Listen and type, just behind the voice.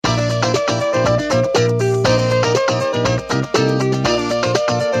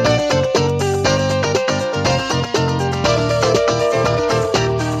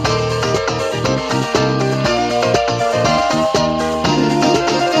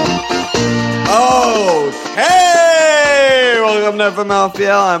Welcome to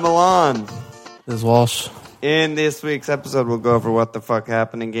FMLPL. I'm Milan. This is Walsh. In this week's episode, we'll go over what the fuck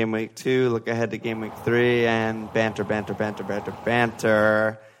happened in Game Week 2, look ahead to Game Week 3, and banter.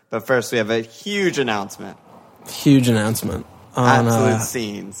 But first, we have a huge announcement. Huge announcement. Absolute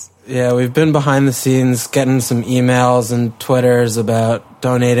scenes. Yeah, we've been behind the scenes getting some emails and Twitters about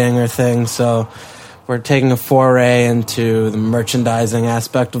donating or things, so we're taking a foray into the merchandising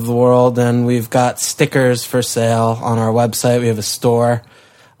aspect of the world, and we've got stickers for sale on our website. We have a store.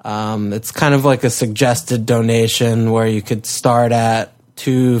 It's kind of like a suggested donation where you could start at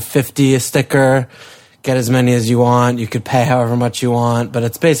 $2.50 a sticker, get as many as you want. You could pay however much you want, but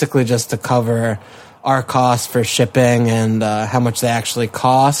it's basically just to cover our costs for shipping and how much they actually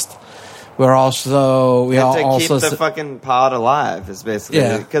cost. We also keep the fucking pod alive is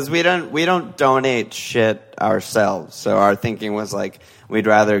basically because we don't donate shit ourselves. So our thinking was like we'd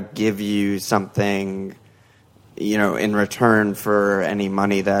rather give you something, in return for any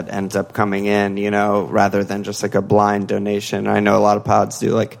money that ends up coming in, rather than just like a blind donation. I know a lot of pods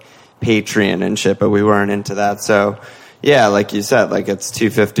do like Patreon and shit, but we weren't into that. So yeah, like you said, like it's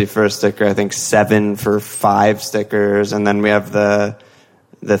 $2.50 for a sticker. I think $7 for 5 stickers, and then we have the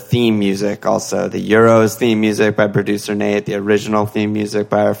theme music also. The Euros theme music by producer Nate, the original theme music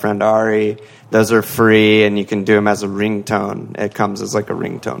by our friend Ari. Those are free, and you can do them as a ringtone. It comes as like a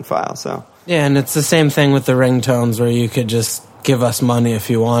ringtone file. So yeah, and it's the same thing with the ringtones where you could just give us money if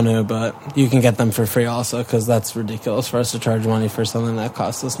you want to, but you can get them for free also because that's ridiculous for us to charge money for something that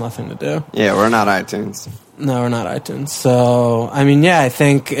costs us nothing to do. Yeah, we're not iTunes. No, we're not iTunes. So, I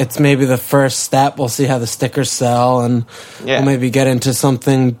think it's maybe the first step. We'll see how the stickers sell, and we'll maybe get into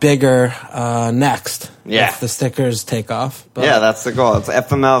something bigger next if the stickers take off. But yeah, that's the goal. It's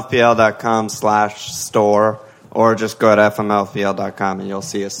fmlfpl.com/store, or just go to fmlfpl.com and you'll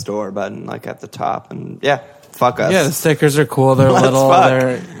see a store button like at the top. And fuck us. Yeah, the stickers are cool. They're little.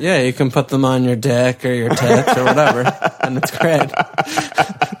 You can put them on your dick or your tits or whatever, and it's great.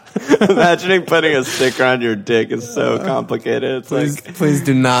 Imagining putting a sticker on your dick is so complicated. Please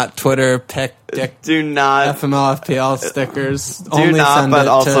do not Twitter pick dick. Do not FMLFPL stickers. Do not, but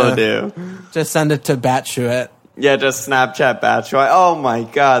also do. Just send it to Batshuit. Yeah, just Snapchat Batshuit. Oh my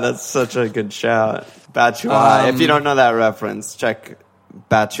god, that's such a good shout. Batshuit. If you don't know that reference, check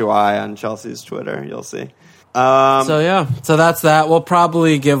Batshuit on Chelsea's Twitter. You'll see. So that's that. We'll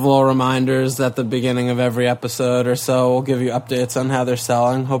probably give little reminders at the beginning of every episode or so. We'll give you updates on how they're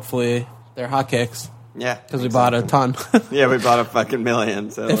selling. Hopefully they're hotcakes. Yeah. Because we bought a ton. Yeah, we bought a fucking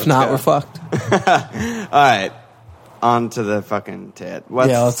million. So if not, we're fucked. All right. On to the fucking tit.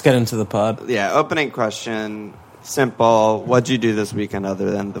 Let's get into the pod. Yeah, opening question. Simple. What'd you do this weekend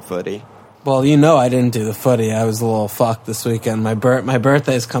other than the footy? Well, I didn't do the footy. I was a little fucked this weekend. My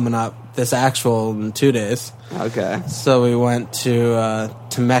birthday's coming up in 2 days. Okay. So we went to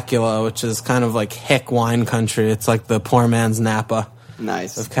Temecula, which is kind of like hick wine country. It's like the poor man's Napa.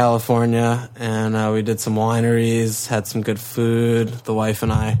 Nice. Of California. And we did some wineries, had some good food, the wife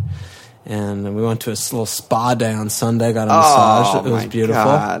and I. And we went to a little spa day on Sunday, got a massage. It was beautiful.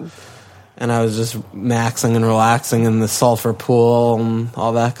 God. And I was just maxing and relaxing in the sulfur pool and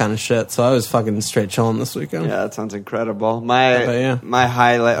all that kind of shit. So I was fucking straight chilling this weekend. Yeah, that sounds incredible. My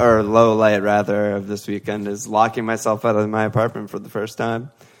highlight, or low light rather, of this weekend is locking myself out of my apartment for the first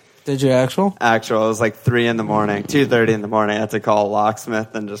time. Did you Actual, it was like 3 in the morning, 2:30 in the morning. I had to call a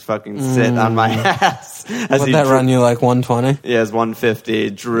locksmith and just fucking sit on my ass. Would that run you like $120? Yeah, it's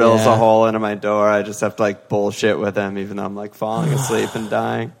 $150. Drills a hole into my door. I just have to like bullshit with him, even though I'm like falling asleep and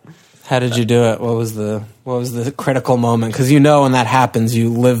dying. How did you do it? What was the critical moment? Because when that happens,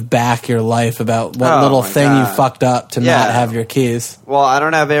 you live back your life about what little thing you fucked up to not have your keys. Well, I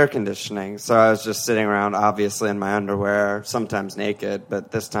don't have air conditioning, so I was just sitting around, obviously in my underwear, sometimes naked,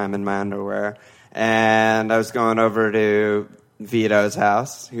 but this time in my underwear. And I was going over to Vito's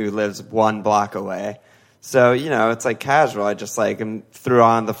house, who lives 1 block away. So, it's like casual. I just threw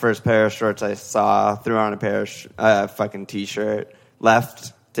on the first pair of shorts I saw, threw on a pair of fucking t-shirt,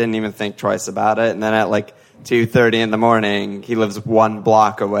 left. Didn't even think twice about it. And then at 2:30 in the morning, he lives 1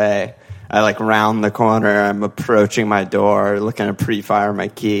 block away. I round the corner. I'm approaching my door, looking to pre-fire my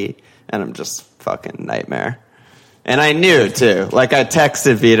key, and I'm just fucking nightmare. And I knew too. I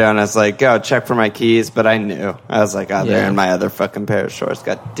texted Vito and I was like, "Go check for my keys," but I knew. I was like, "Oh, they're in my other fucking pair of shorts."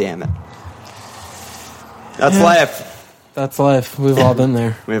 God damn it. That's life. That's life. We've all been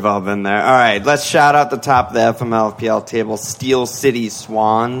there. We've all been there. All right, let's shout out the top of the FMLPL table, Steel City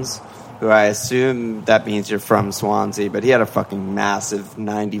Swans, who I assume that means you're from Swansea, but he had a fucking massive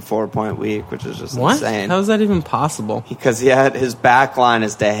 94-point week, which is just insane. How is that even possible? Because he had his back line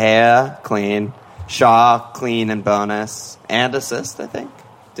is De Gea, clean. Shaw, clean and bonus. And assist, I think.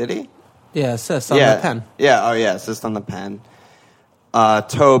 Did he? Yeah, assist on the pen. Yeah, oh yeah, assist on the pen.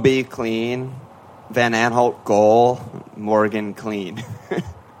 Toby, clean. Van Aanholt, goal. Morgan, clean.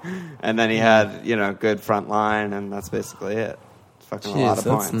 And then he had, good front line, and that's basically it. Fucking a lot of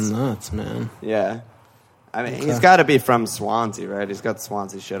points. That's nuts, man. Yeah. I mean, he's got to be from Swansea, right? He's got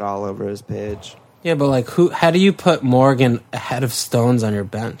Swansea shit all over his page. Yeah, but like, how do you put Morgan ahead of Stones on your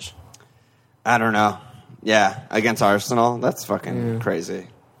bench? I don't know. Yeah, against Arsenal, that's fucking crazy.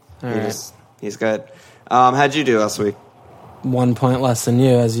 He's good. How'd you do last week? 1 point less than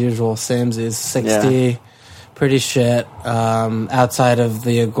you, as usual. Samesies, 60. Yeah. Pretty shit. Outside of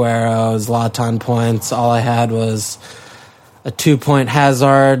the Aguero, Zlatan points, all I had was a 2-point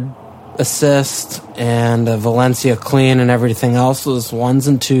Hazard assist and a Valencia clean, and everything else was 1s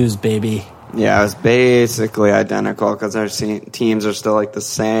and 2s, baby. Yeah, it was basically identical because our teams are still like the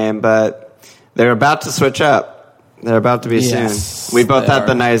same, but they're about to switch up. They're about to be soon. We both had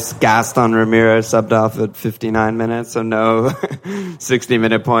the nice Gaston Ramirez subbed off at 59 minutes, so no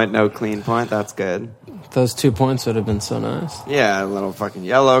 60-minute point, no clean point. That's good. Those 2 points would have been so nice. Yeah, little fucking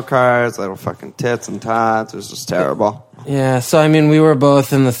yellow cards, little fucking tits and tots. It was just terrible. Yeah, so I mean, we were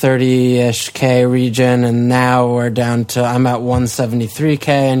both in the 30-ish K region, and now we're down to, I'm at 173K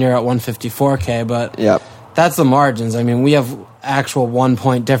and you're at 154K, but that's the margins. I mean, we have actual 1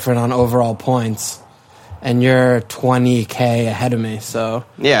 point different on overall points, and you're 20K ahead of me, so.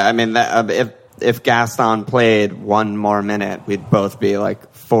 Yeah, I mean, if Gaston played one more minute, we'd both be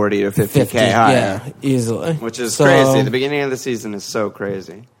like 40 to 50K higher. Yeah, easily. Which is crazy. The beginning of the season is so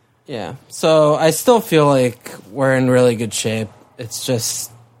crazy. Yeah, so I still feel like we're in really good shape. It's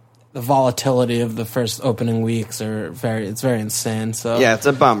just the volatility of the first opening weeks it's very insane. So yeah, it's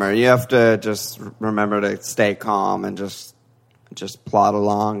a bummer. You have to just remember to stay calm and just plod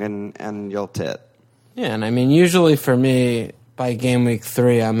along, and you'll tit. Yeah, and I mean, usually for me, by game week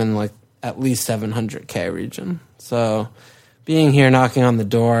 3, I'm in like at least 700K region. So being here, knocking on the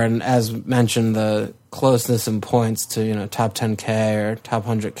door, and as mentioned, the closeness in points to, top 10K or top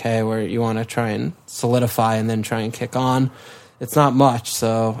 100K where you want to try and solidify and then try and kick on. It's not much.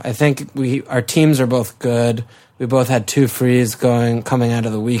 So I think our teams are both good. We both had 2 frees coming out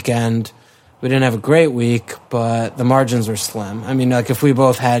of the weekend. We didn't have a great week, but the margins were slim. I mean, like if we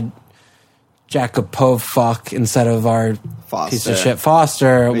both had Jakob Povfuck instead of our piece of shit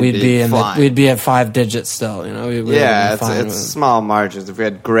Foster, we'd be at 5 digits still. It's small margins. If we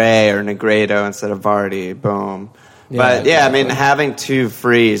had Gray or Negredo instead of Vardy, boom. But exactly. I mean, having 2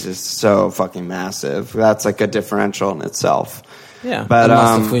 frees is so fucking massive. That's like a differential in itself. Yeah, but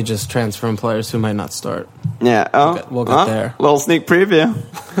unless if we just transfer players who might not start. Yeah, we'll get there. Little sneak preview.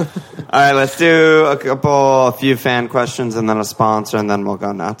 All right, let's do a few fan questions and then a sponsor, and then we'll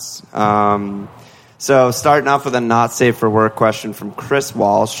go nuts. So starting off with a not safe for work question from Chris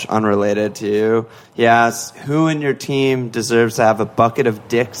Walsh, unrelated to you. He asks, who in your team deserves to have a bucket of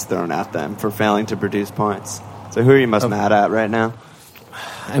dicks thrown at them for failing to produce points? So who are you most mad at right now?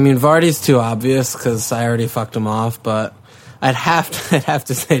 I mean, Vardy's too obvious because I already fucked him off, but I'd have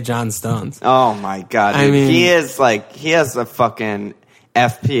to say John Stones. Oh my god, dude. I mean, he has a fucking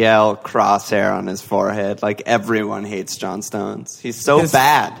FPL crosshair on his forehead. Like everyone hates John Stones. He's so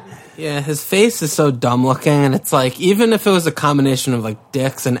bad. Yeah, his face is so dumb looking, and it's like, even if it was a combination of like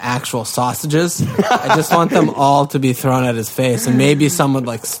dicks and actual sausages, I just want them all to be thrown at his face, and maybe some would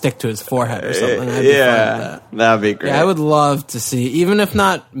like stick to his forehead or something. I'd be fine with that'd be great. Yeah, I would love to see, even if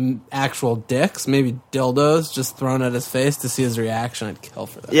not actual dicks, maybe dildos just thrown at his face to see his reaction. I'd kill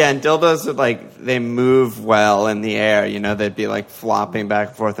for that. Yeah, and dildos would they move well in the air. They'd be like flopping back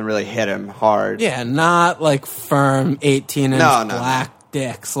and forth and really hit him hard. Yeah, not like firm 18-inch black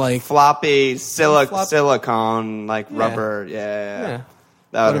dicks, like floppy silicone, like rubber. Yeah.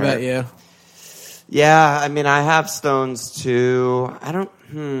 What about you? Yeah, I mean, I have Stones too. I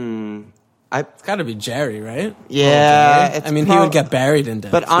don't. It's got to be Jerry, right? Yeah, he would get buried in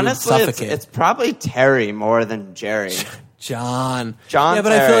dicks. But honestly, it's probably Terry more than Jerry. John. Yeah, but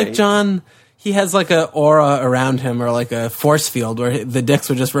Terry. I feel like John. He has like an aura around him, or like a force field where the dicks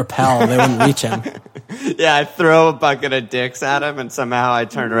would just repel; they wouldn't reach him. Yeah, I throw a bucket of dicks at him, and somehow I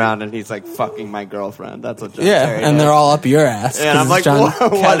turn around and he's like fucking my girlfriend. That's what John Terry and does. They're all up your ass. And I'm like,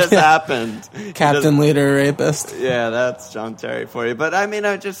 what has happened? Captain, leader, rapist. Yeah, that's John Terry for you. But I mean,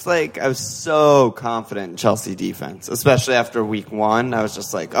 I was so confident in Chelsea defense, especially after week 1. I was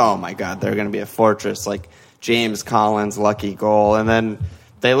just like, oh my god, they're going to be a fortress. Like James Collins' lucky goal, and then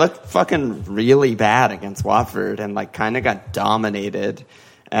they looked fucking really bad against Watford and like kind of got dominated.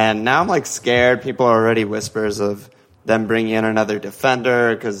 And now I'm like scared. People are already whispers of then bring in another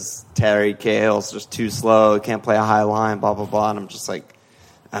defender because Terry Cahill's just too slow, can't play a high line, blah, blah, blah. And I'm just like,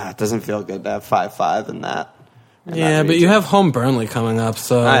 it doesn't feel good to have 5-5 in that. Yeah, but you have home Burnley coming up,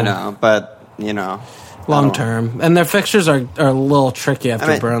 so... I know, but, you know... Long term. And their fixtures are a little tricky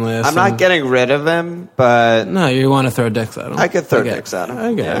after Burnley. I'm not getting rid of him, but... No, you want to throw dicks at him. I could throw dicks at him.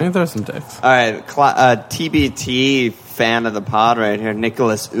 I can throw some dicks. All right, TBT fan of the pod right here,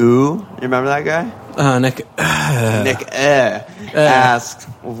 Nicholas Ooh. You remember that guy? Nick asked,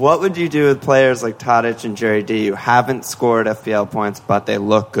 what would you do with players like Tadic and Jerry D who haven't scored FPL points, but they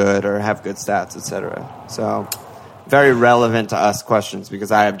look good or have good stats, etc.? So... very relevant to us questions because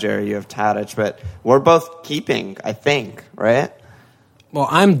I have Jerry, you have Tadic, but we're both keeping, I think, right? Well,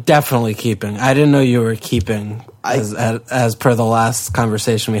 I'm definitely keeping. I didn't know you were keeping as per the last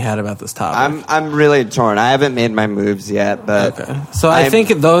conversation we had about this topic. I'm really torn. I haven't made my moves yet, but okay. So I think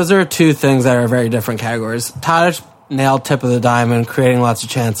those are two things that are very different categories. Tadic nailed tip of the diamond, creating lots of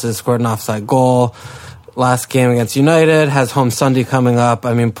chances, scored an offside goal. Last game against United, has home Sunday coming up.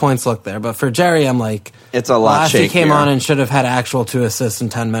 I mean, points look there. But for Jerry, I'm like... it's a lot shakier. He came on and should have had actual 2 assists in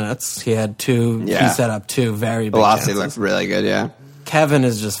 10 minutes. He had 2... Yeah. He set up 2 very big chances. Looked really good, yeah. Kevin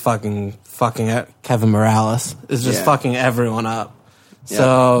is just fucking Kevin Morales is just fucking everyone up. Yeah.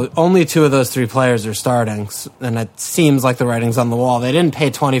 So only 2 of those 3 players are starting. And it seems like the writing's on the wall. They didn't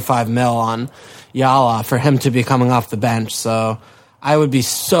pay 25 mil on Yala for him to be coming off the bench. So... I would be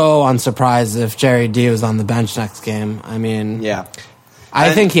so unsurprised if Jerry D was on the bench next game. I mean,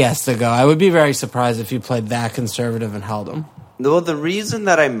 I think he has to go. I would be very surprised if you played that conservative and held him. Well, the reason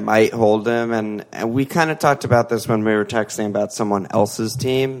that I might hold him, and we kind of talked about this when we were texting about someone else's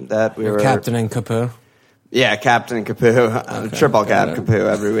team that we were captaining Capu. Yeah, captain Capu, triple cap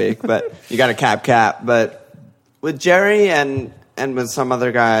Capu every week, but you got to cap. But with Jerry and with some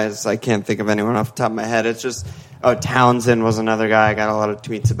other guys, I can't think of anyone off the top of my head. It's just. Oh, Townsend was another guy I got a lot of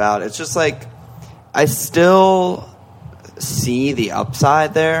tweets about. It's just like, I still see the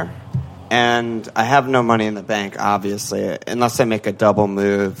upside there, and I have no money in the bank, obviously. Unless I make a double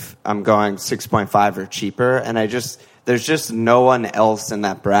move, I'm going 6.5 or cheaper, and there's just no one else in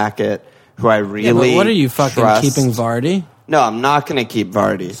that bracket who I really but what are you fucking trust. Keeping Vardy? No, I'm not going to keep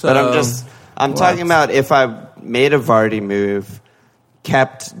Vardy. So, but I'm talking about if I made a Vardy move,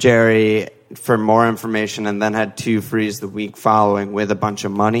 kept Jerry... for more information and then had 2 frees the week following with a bunch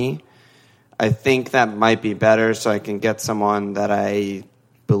of money, I think that might be better so I can get someone that I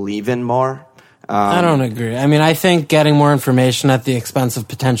believe in more. I don't agree. I mean, I think getting more information at the expense of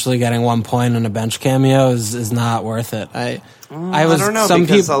potentially getting 1 point in a bench cameo is not worth it. I don't know,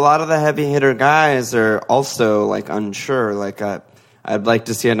 because a lot of the heavy hitter guys are also like unsure. Like I'd like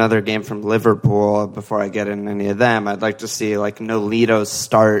to see another game from Liverpool before I get in any of them. I'd like to see like Nolito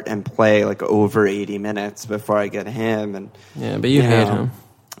start and play like over 80 minutes before I get him. And yeah, but you hate him.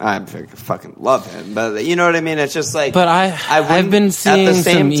 I fucking love him, but you know what I mean. It's just like, but I've been seeing at the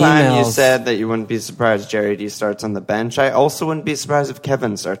same some time emails. You said that you wouldn't be surprised Jerry D starts on the bench. I also wouldn't be surprised if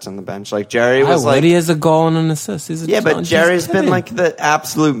Kevin starts on the bench. Like Jerry was like, he has a goal and an assist. But Jerry's been like the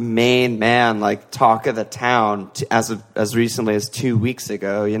absolute main man, like talk of the town as recently as 2 weeks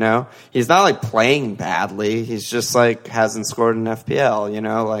ago. You know, he's not like playing badly. He's just like hasn't scored in FPL. You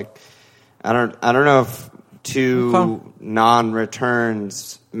know, like I don't know if 2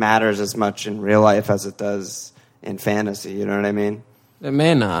 non-returns matters as much in real life as it does in fantasy. You know what I mean? It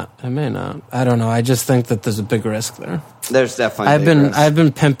may not. I don't know. I just think that there's a big risk there. There's definitely I've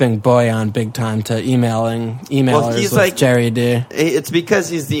been pimping Boyan big time to emailers with like, Jerry D. It's because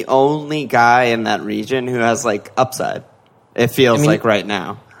he's the only guy in that region who has like upside. It feels like right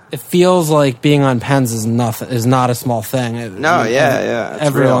now. It feels like being on pens is not a small thing.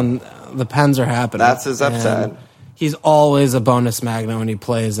 Everyone, the pens are happening. That's his upside. He's always a bonus magnet when he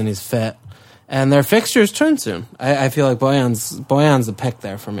plays and he's fit. And their fixtures turn soon. I feel like Boyan's the pick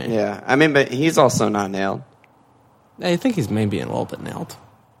there for me. Yeah, I mean, but he's also not nailed. I think he's maybe a little bit nailed.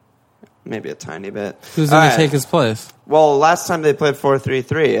 Maybe a tiny bit. Who's going to take his place? Well, last time they played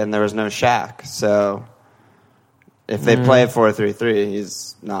 4-3-3 and there was no Shaq. So if they play 4-3-3,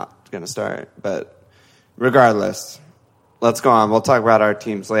 he's not going to start. But regardless, let's go on. We'll talk about our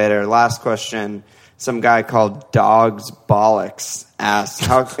teams later. Last question. Some guy called Dogs Bollocks asked,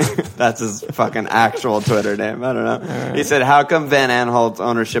 that's his fucking actual Twitter name, I don't know. Right. He said, how come Van Aanholt's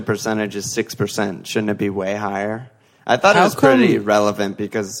ownership percentage is 6%? Shouldn't it be way higher? I thought it was pretty relevant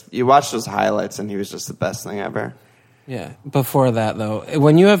because you watch those highlights and he was just the best thing ever. Yeah. Before that, though,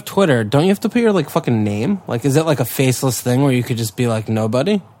 when you have Twitter, don't you have to put your like fucking name? Like, is it like a faceless thing where you could just be like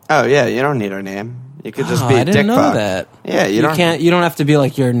nobody? Oh, yeah, you don't need our name. You could just be I didn't know fuck. that. Yeah, you don't have to be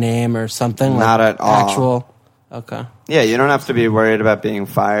like your name or something. Not like at all. Actual. Okay. Yeah, you don't have to be worried about being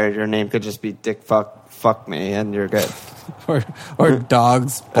fired. Your name could just be Dick Fuck Me, and you're good. or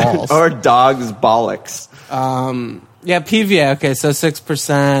Dog's Balls. Or Dog's Bollocks. Yeah, PVA, okay, so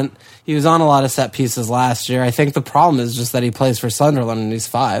 6%. He was on a lot of set pieces last year. I think the problem is just that he plays for Sunderland and he's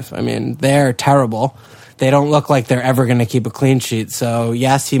 5. I mean, they're terrible. They don't look like they're ever going to keep a clean sheet. So,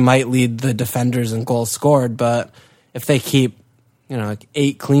 yes, he might lead the defenders in goals scored, but if they keep, like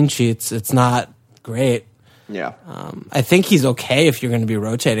 8 clean sheets, it's not great. Yeah. I think he's okay if you're going to be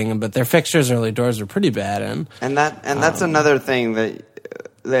rotating him, but their fixtures early doors are pretty bad. And that's another thing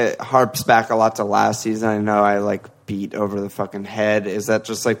that harps back a lot to last season. I know I beat over the fucking head, is that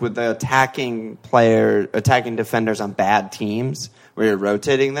just with the attacking defenders on bad teams where you're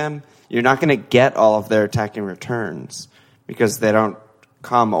rotating them, you're not going to get all of their attacking returns because they don't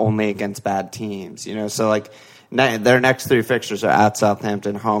come only against bad teams, so their next 3 fixtures are at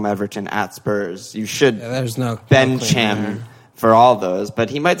Southampton, home Everton, at Spurs. You should there's no bench him for all those, but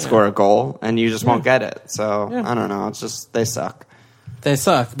he might score a goal and you just won't get it. So I don't know. It's just they suck. They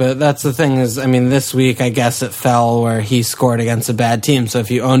suck, but that's the thing is, this week I guess it fell where he scored against a bad team. So if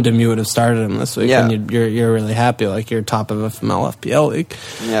you owned him, you would have started him this week, and you're really happy, you're top of FML FPL league.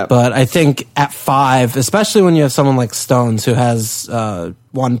 Yeah. But I think at 5, especially when you have someone like Stones who has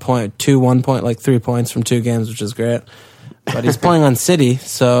 1 point, 3 points from 2 games, which is great. But he's playing on City,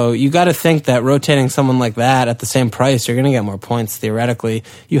 so you got to think that rotating someone like that at the same price, you're going to get more points theoretically.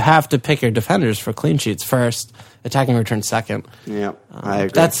 You have to pick your defenders for clean sheets first, attacking return second. Yeah, I agree.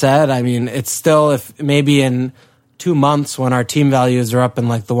 That said, it's still, if maybe in 2 months when our team values are up in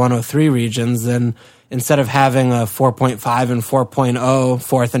the 103 regions, then instead of having a 4.5 and 4.0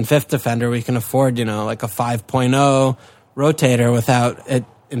 fourth and fifth defender, we can afford, a 5.0 rotator without it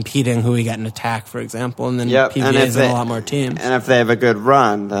impeding who we get in attack, for example, and then PVA's in a lot more teams. And if they have a good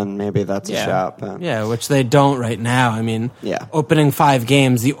run, then maybe that's a shout. But. Yeah, which they don't right now. Yeah. Opening 5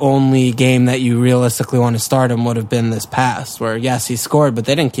 games, the only game that you realistically want to start him would have been this past, where, yes, he scored, but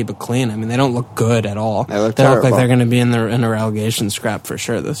they didn't keep it clean. They don't look good at all. They look terrible. Look like they're going to be in a relegation scrap for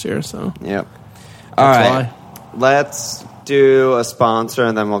sure this year. So. Yep. All right. Let's do a sponsor,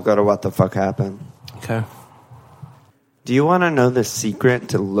 and then we'll go to What the Fuck Happened. Okay. Do you want to know the secret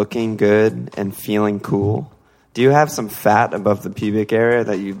to looking good and feeling cool? Do you have some fat above the pubic area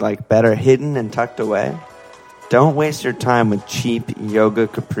that you'd like better hidden and tucked away? Don't waste your time with cheap yoga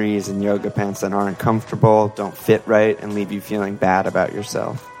capris and yoga pants that aren't comfortable, don't fit right, and leave you feeling bad about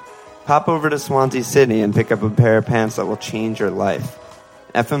yourself. Pop over to Swansea City and pick up a pair of pants that will change your life.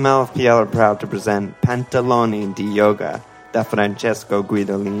 FML FPL are proud to present Pantaloni di Yoga da Francesco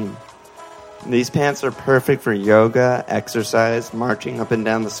Guidolin. These pants are perfect for yoga, exercise, marching up and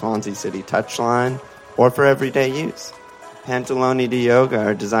down the Swansea City touchline, or for everyday use. Pantaloni di Yoga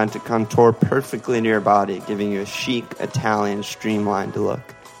are designed to contour perfectly to your body, giving you a chic, Italian, streamlined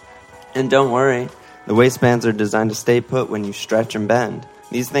look. And don't worry, the waistbands are designed to stay put when you stretch and bend.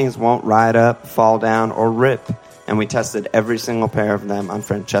 These things won't ride up, fall down, or rip, and we tested every single pair of them on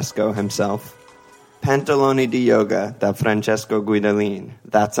Francesco himself. Pantaloni di Yoga da Francesco Guidolin.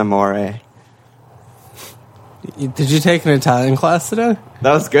 That's amore. Did you take an Italian class today?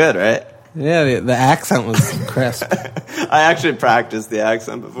 That was good, right? Yeah, the accent was crisp. I actually practiced the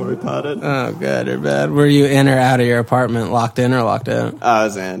accent before we potted. Oh, good or bad. Were you in or out of your apartment, locked in or locked out? I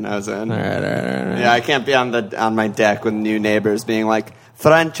was in. All right. Yeah, I can't be on my deck with new neighbors being like,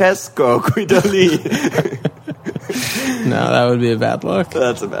 Francesco Guidolin. No, that would be a bad look.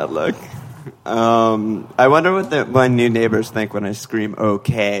 That's a bad look. I wonder what my new neighbors think when I scream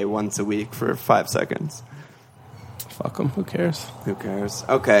okay once a week for 5 seconds. Fuck them. Who cares? Who cares?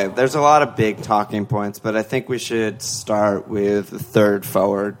 Okay, there's a lot of big talking points, but I think we should start with the third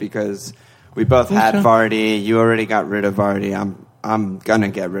forward because we both had Vardy. You already got rid of Vardy. I'm gonna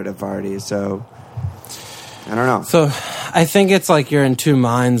get rid of Vardy, so I don't know. So I think it's you're in 2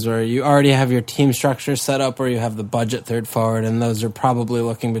 minds where you already have your team structure set up where you have the budget third forward, and those are probably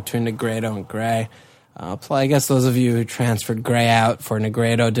looking between Negredo and Gray. I guess those of you who transferred Gray out for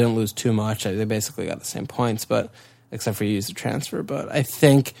Negredo didn't lose too much. They basically got the same points, but except for you used the transfer. But I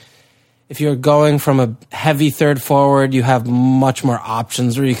think if you're going from a heavy third forward, you have much more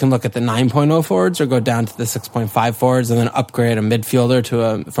options where you can look at the 9.0 forwards or go down to the 6.5 forwards and then upgrade a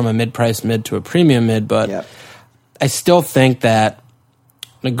midfielder from a mid-price mid to a premium mid. But I still think that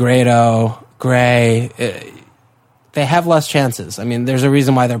Negredo, Gray, they have less chances. There's a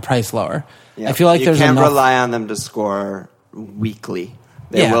reason why they're priced lower. Yeah. I feel like you can't rely on them to score weekly.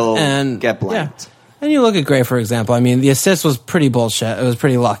 They will get blanked. Yeah. And you look at Gray, for example. The assist was pretty bullshit. It was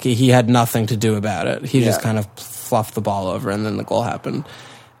pretty lucky. He had nothing to do about it. He just kind of fluffed the ball over, and then the goal happened.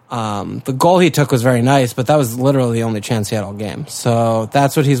 The goal he took was very nice, but that was literally the only chance he had all game. So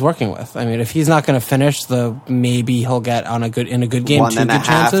that's what he's working with. I mean, if he's not going to finish, maybe he'll get in a good game 1.5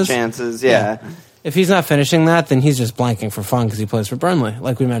 2 good chances. Yeah. If he's not finishing that, then he's just blanking for fun because he plays for Burnley,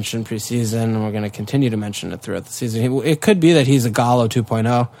 like we mentioned preseason, and we're going to continue to mention it throughout the season. It could be that he's a Gallo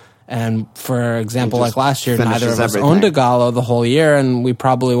 2.0. And for example, like last year, neither of us owned a Gallo the whole year, and we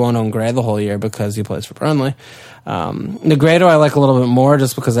probably won't own Gray the whole year because he plays for Burnley. Negredo I like a little bit more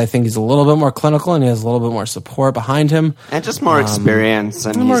just because I think he's a little bit more clinical and he has a little bit more support behind him. And just more experience,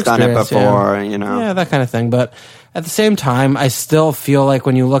 and he's done it before, Yeah, that kind of thing. But at the same time, I still feel like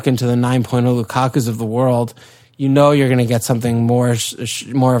when you look into the 9.0 Lukakus of the world, you're going to get something more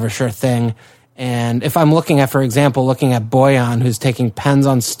of a sure thing. And if I'm looking at Boyan, who's taking pens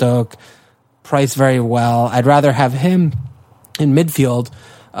on Stoke, priced very well, I'd rather have him in midfield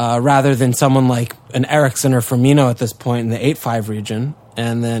rather than someone like an Eriksen or Firmino at this point in the 8-5 region,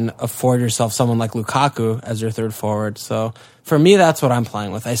 and then afford yourself someone like Lukaku as your third forward. So for me, that's what I'm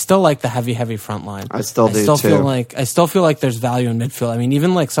playing with. I still like the heavy front line. I still do too. I still feel like there's value in midfield. I mean,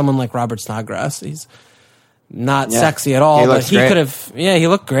 even like someone like Robert Snodgrass, he's not sexy at all, but he could have. Yeah, he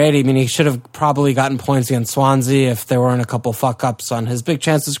looked great. I mean, he should have probably gotten points against Swansea if there weren't a couple fuck ups on his big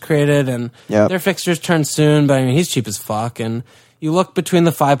chances created, and their fixtures turn soon. But I mean, he's cheap as fuck. And you look between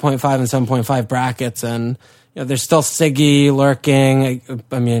the 5.5 and 7.5 brackets, and there's still Siggy lurking.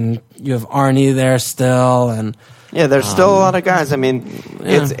 I mean, you have Arnie there still, and there's still a lot of guys. I mean,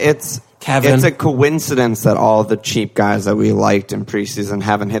 it's Kevin. It's a coincidence that all the cheap guys that we liked in preseason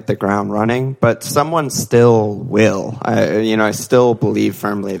haven't hit the ground running, but someone still will. I still believe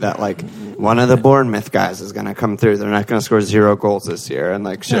firmly that like one of the Bournemouth guys is going to come through. They're not going to score 0 goals this year, and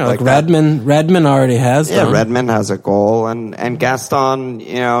like shit like Redmond. Redmond already has. Yeah, Redmond has a goal, and Gaston,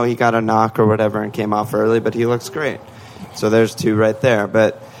 he got a knock or whatever and came off early, but he looks great. So there's 2 right there,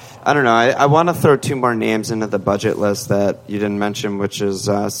 but. I don't know. I want to throw 2 more names into the budget list that you didn't mention, which is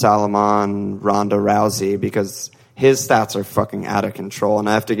Salomon Ronda Rousey, because his stats are fucking out of control. And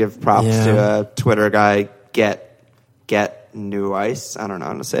I have to give props to a Twitter guy, Get New Ice. I don't know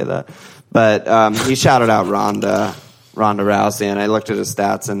how to say that. But he shouted out Ronda Rousey, and I looked at his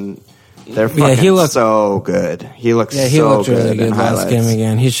stats, and they're fucking so good. He looked he looked really good last game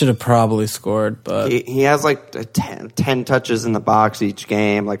again. He should have probably scored, but he has like 10 touches in the box each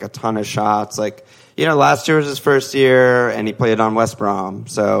game, like a ton of shots. Like, last year was his first year, and he played on West Brom,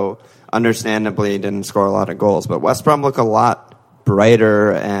 so understandably he didn't score a lot of goals. But West Brom look a lot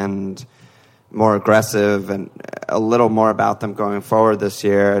brighter and more aggressive, and a little more about them going forward this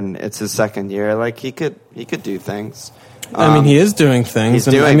year. And it's his second year. Like he could do things. I mean, he is doing things.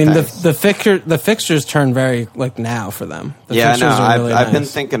 Things. The fixtures turn very now for them. I've been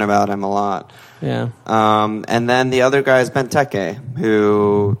thinking about him a lot. Yeah. And then the other guy is Benteke,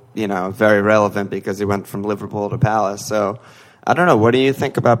 who very relevant because he went from Liverpool to Palace. So I don't know. What do you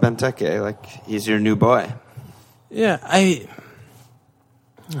think about Benteke? Like, he's your new boy. Yeah,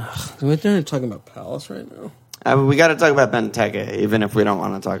 we're talking about Palace right now. We got to talk about Benteke, even if we don't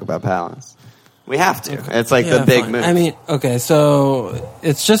want to talk about Palace. We have to. Okay. It's like the big move. I mean, okay, so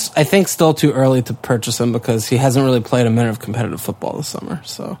it's just, I think, still too early to purchase him because he hasn't really played a minute of competitive football this summer.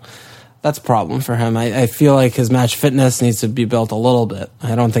 So that's a problem for him. I feel like his match fitness needs to be built a little bit.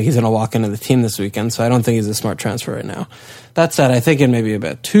 I don't think he's going to walk into the team this weekend, so I don't think he's a smart transfer right now. That said, I think in maybe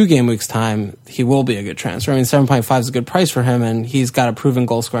about 2 game weeks' time, he will be a good transfer. I mean, 7.5 is a good price for him, and he's got a proven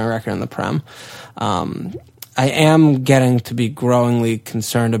goal-scoring record in the Prem. I am getting to be growingly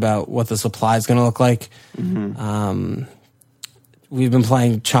concerned about what the supply is going to look like. Mm-hmm. We've been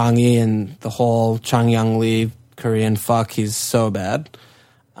playing Changyi and the whole Changyang Lee Korean fuck. He's so bad.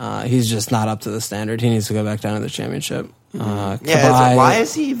 He's just not up to the standard. He needs to go back down to the championship. Why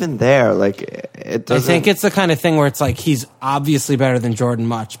is he even there? Like, it doesn't. I think it's the kind of thing where it's like he's obviously better than Jordan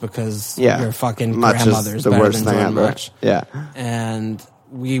Much because your fucking grandmother's better than Jordan Much. Yeah, and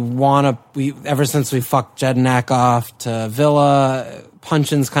we ever since we fucked Jedinak off to Villa,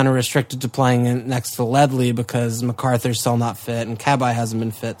 Punchin's kind of restricted to playing next to Ledley because MacArthur's still not fit and Cabai hasn't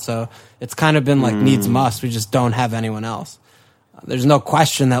been fit. So it's kind of been like needs must. We just don't have anyone else. There's no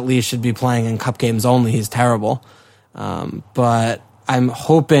question that Lee should be playing in cup games only. He's terrible. But I'm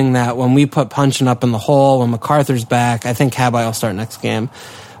hoping that when we put Punchin up in the hole, when MacArthur's back, I think Cabai will start next game.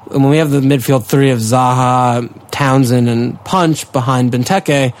 And when we have the midfield 3 of Zaha, Townsend, and Punch behind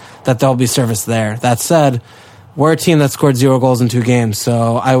Benteke, that there'll be service there. That said, we're a team that scored 0 goals in 2 games,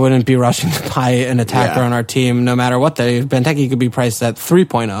 so I wouldn't be rushing to buy an attacker on our team no matter what. Benteke could be priced at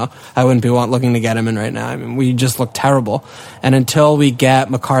 3.0. I wouldn't be looking to get him in right now. I mean, we just look terrible. And until we get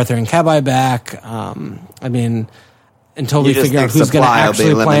MacArthur and Cabai back, until You we just figure out think who's going to supply will be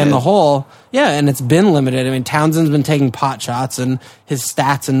actually play in limited. the hole. Yeah, and it's been limited. I mean, Townsend's been taking pot shots, and his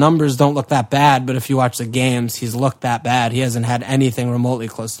stats and numbers don't look that bad, but if you watch the games, he's looked that bad. He hasn't had anything remotely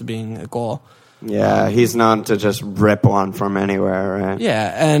close to being a goal. Yeah, he's known to just rip one from anywhere, right?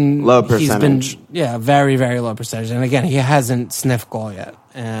 Yeah, and Low he's been percentage. very, very low percentage. And again, he hasn't sniffed goal yet.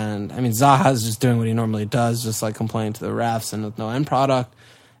 And I mean, Zaha's just doing what he normally does, just like complaining to the refs and with no end product.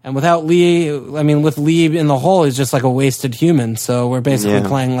 And without Lee, I mean, with Lee in the hole, he's just like a wasted human. So we're basically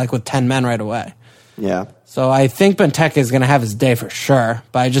playing like with 10 men right away. Yeah. So I think Benteke is going to have his day for sure,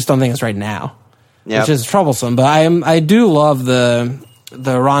 but I just don't think it's right now, Yep. which is troublesome. But I do love the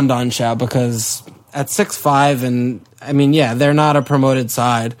Rondon shout because at 6'5", and I mean, yeah, they're not a promoted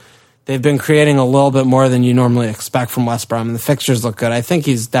side. They've been creating a little bit more than you normally expect from West Brom, and the fixtures look good. I think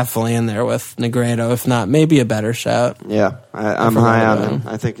he's definitely in there with Negredo, if not, maybe a better shout. Yeah, I'm forgot high on about him. him.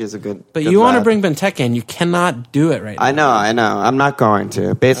 I think he's a good. But good you want to lad. bring Benteke in, you cannot do it right now. I know. I'm not going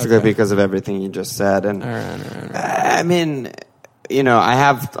to. Basically, Okay. because of everything you just said, and All right. I mean, I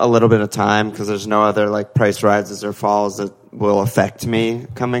have a little bit of time because there's no other like price rises or falls that will affect me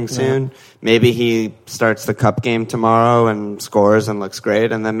coming soon. Maybe he starts the cup game tomorrow and scores and looks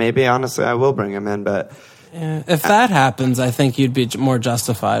great, and then maybe honestly I will bring him in. But Yeah, if that happens, I think you'd be more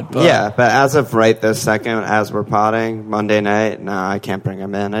justified. But but as of right this second, as we're potting Monday night, no, I can't bring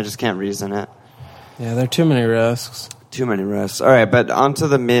him in. I just can't reason it. yeah, there are too many risks. Too many risks. All right, but onto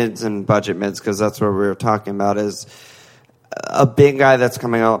the mids and budget mids because that's what we were talking about. Is a big guy that's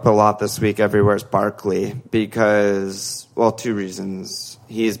coming up a lot this week everywhere is Barkley because, well, two reasons.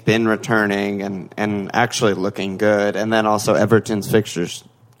 He's been returning and actually looking good, and then also Everton's fixtures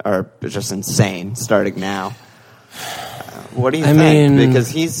are just insane starting now. What do you think? mean- Because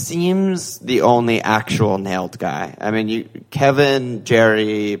he seems the only actual nailed guy. I mean, Kevin,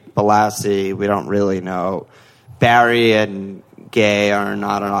 Jerry, Balassi, we don't really know. Barry and Gay are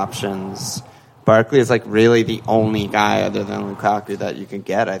not on options. Barkley is like really the only guy other than Lukaku that you can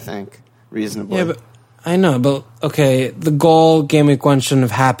get, I think, reasonably. Yeah, but I know, but okay, the goal game week 1 shouldn't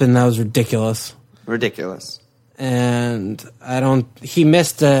have happened. That was ridiculous. Ridiculous. And he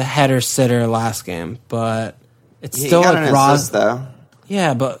missed a header sitter last game, but it's He still got like an raw. assist, though.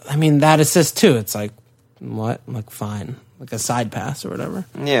 Yeah, but I mean, that assist too, it's like, what? Like, fine. Like a side pass or whatever.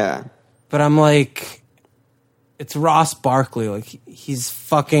 Yeah. But I'm like, it's Ross Barkley. Like, he's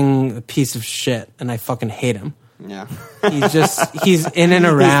fucking a piece of shit, and I fucking hate him. Yeah. He's in and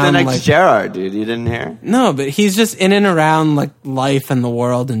around. He's the next like, Gerrard, dude. You didn't hear? no, but he's just in and around like life and the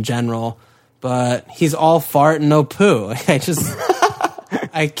world in general. But he's all fart and no poo. Like,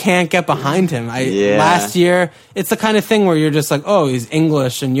 I can't get behind him. Last year, it's the kind of thing where you're just like, oh, he's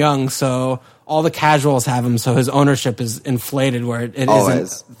English and young, so all the casuals have him, so his ownership is inflated where it Always.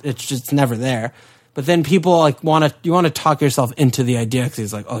 isn't. It's just never there. But then people like you want to talk yourself into the idea because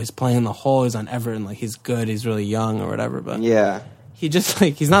he's like, oh, he's playing in the hole, he's on Everton, like he's good, he's really young or whatever. But Yeah. he just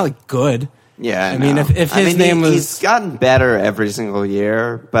like he's not like good. Yeah, I mean, if his name was he's gotten better every single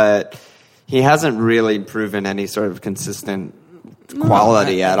year, but he hasn't really proven any sort of consistent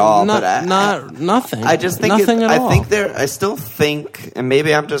quality at all. Nothing. I just think nothing at all. I still think, and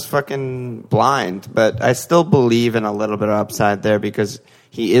maybe I'm just fucking blind, but I still believe in a little bit of upside there because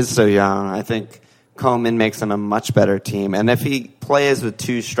he is so young. I think Koeman makes him a much better team, and if he plays with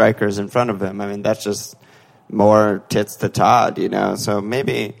two strikers in front of him, I mean that's just more tits to Todd, So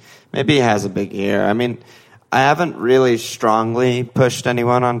maybe he has a big year. I mean, I haven't really strongly pushed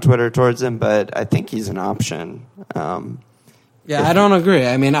anyone on Twitter towards him, but I think he's an option. Yeah, I don't agree.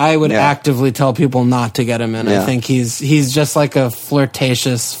 I mean, I would Yeah. actively tell people not to get him in. Yeah. I think he's just like a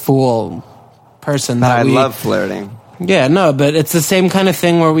flirtatious fool person that I we love flirting. Yeah, no, but it's the same kind of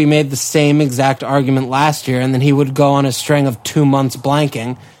thing where we made the same exact argument last year, and then he would go on a string of 2 months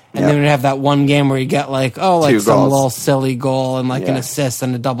blanking, and then we'd have that one game where you get like, Two some goals. little silly goal and like an Yeah. assist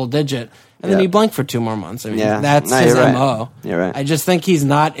and a double digit, and then Yeah. you blank for 2 more months. I mean, Yeah. that's No, his you're right. MO. You're right. I just think he's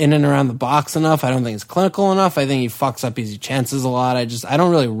not in and around the box enough. I don't think he's clinical enough. I think he fucks up easy chances a lot. I don't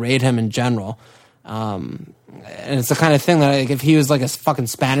really rate him in general. And it's the kind of thing that like, if he was like a fucking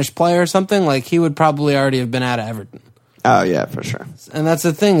Spanish player or something, like he would probably already have been out of Everton. Oh yeah, for sure. And that's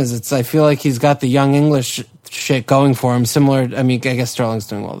the thing is I feel like he's got the young English shit going for him. Similar, I mean, I guess Sterling's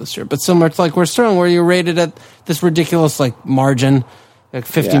doing well this year, but similar to like where Sterling, where you're rated at this ridiculous like margin, like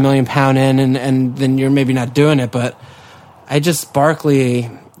 50 million pound in, and then you're maybe not doing it. But I just Barkley,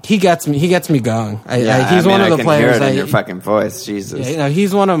 he gets me going. He's one of the I can players. hear it in your fucking voice, Jesus. Yeah,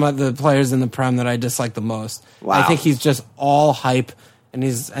 he's one of the players in the Prem that I dislike the most. Wow. I think he's just all hype. And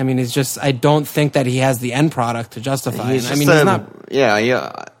he's just, I don't think that he has the end product to justify it. I mean, he's not.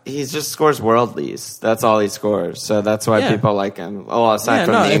 Yeah. he just scores worldlies. That's all he scores. So that's why people like him. Oh, aside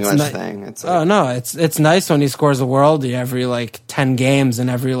from the English thing. It's like, it's nice when he scores a worldie every like 10 games and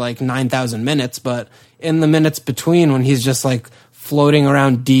every like 9,000 minutes, but in the minutes between when he's just like floating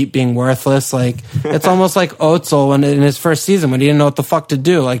around deep being worthless, like it's almost like Özil when in his first season when he didn't know what the fuck to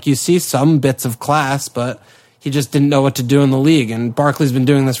do. Like you see some bits of class, but he just didn't know what to do in the league. And Barkley's been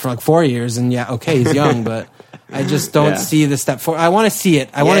doing this for like 4 years, and he's young, but I just don't see the step forward. I want to see it.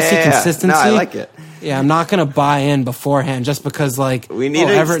 I want to see consistency. No, I like it. Yeah, I'm not going to buy in beforehand just because, like,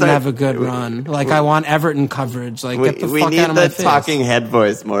 Everton have a good run. Like, I want Everton coverage. Like, get the fuck out of my face. We need the talking head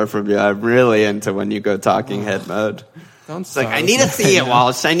voice more from you. I'm really into when you go talking head mode. It's like, I need to see it,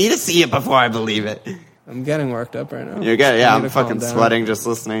 Walsh. I need to see it before I believe it. I'm getting worked up right now. You're good. Yeah, I'm fucking sweating just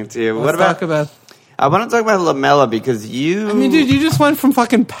listening to you. Let's talk about... I want to talk about Lamela because I mean, dude, you just went from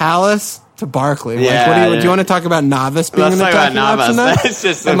fucking Palace to Barkley. Yeah, do you want to talk about Navas being an attacking option now? It's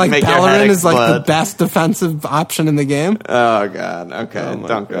just and like make Bellerin is like the best defensive option in the game. Oh god. Okay,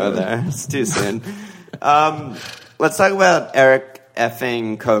 don't go there. It's too soon. Let's talk about Eric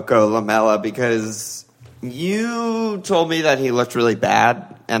effing Coco Lamela because you told me that he looked really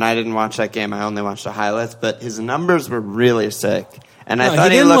bad, and I didn't watch that game. I only watched the highlights, but his numbers were really sick. And I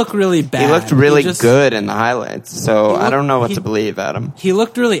thought he didn't look really bad. He looked really good in the highlights, so I don't know what to believe at him. He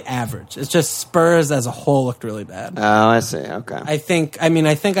looked really average. It's just Spurs as a whole looked really bad. Oh, I see. Okay. I think I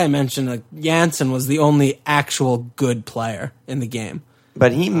mentioned like Janssen was the only actual good player in the game.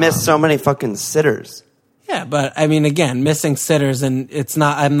 But he missed so many fucking sitters. Yeah, but I mean, again, missing sitters, and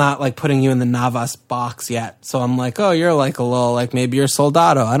I'm not like putting you in the Navas box yet. So I'm like, oh, you're like a little, like maybe you're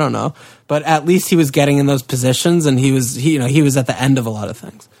Soldado. I don't know. But at least he was getting in those positions, and he was at the end of a lot of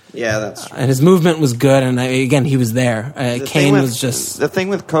things. Yeah, that's true. And his movement was good, and again, he was there. Kane was just... The thing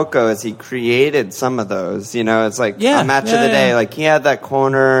with Coco is he created some of those. You know, it's like a match of the day. Like, he had that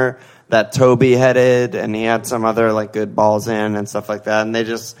corner that Toby headed, and he had some other, like, good balls in and stuff like that. And they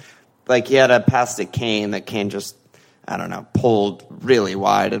just... Like, he had a pass to Kane that Kane just, I don't know, pulled really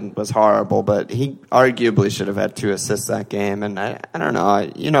wide and was horrible. But he arguably should have had 2 assists that game. And I don't know.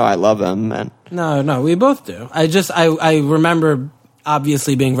 I love him. And No, we both do. I remember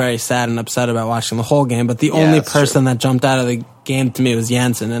obviously being very sad and upset about watching the whole game. But the only person that jumped out of the game to me was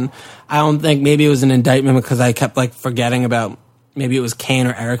Janssen. And I don't think maybe it was an indictment because I kept, like, forgetting about maybe it was Kane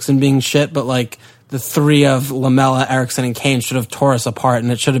or Eriksen being shit. But, like... The three of Lamela, Eriksen, and Kane should have tore us apart,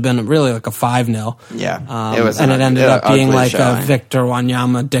 and it should have been really like a 5-0. Yeah, it was, and it ended up being like a Victor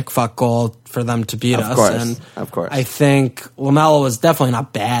Wanyama dick fuck goal for them to beat us. Of course. I think Lamela was definitely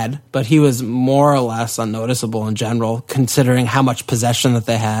not bad, but he was more or less unnoticeable in general, considering how much possession that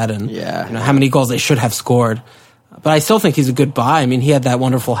they had and how many goals they should have scored. But I still think he's a good buy. I mean, he had that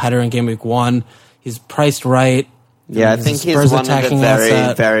wonderful header in Game Week 1. He's priced right. Yeah, I think he's one of the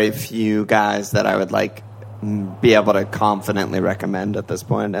very, very few guys that I would like be able to confidently recommend at this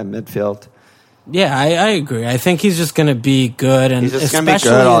point at midfield. Yeah, I agree. I think he's just going to be good, and he's just going to be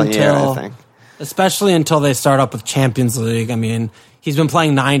good all year, I think. Especially until they start up with Champions League. I mean, he's been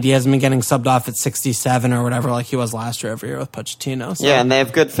playing 90. He hasn't been getting subbed off at 67 or whatever like he was last year every year with Pochettino. So. Yeah, and they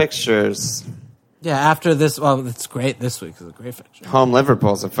have good fixtures. Yeah, after this, well, it's great. This week is a great fixture. Home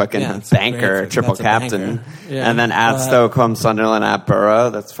Liverpool's a fucking banker, triple captain. Yeah, and then at Stoke, home Sunderland, at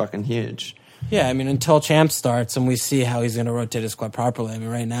Borough. That's fucking huge. Yeah, I mean, until Champ starts and we see how he's going to rotate his squad properly. I mean,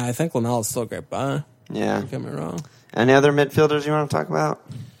 right now, I think Lamela's still a great buy. Yeah. Don't get me wrong. Any other midfielders you want to talk about?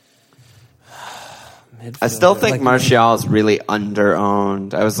 I still think Martial is really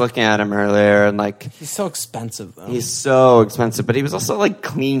under-owned. I was looking at him earlier, and like he's so expensive, though. He's so expensive, but he was also like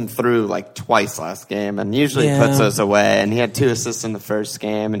clean through like twice last game, and usually puts us away. And he had 2 assists in the first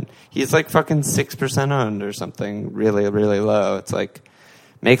game, and he's like fucking 6% owned or something, really, really low. It's like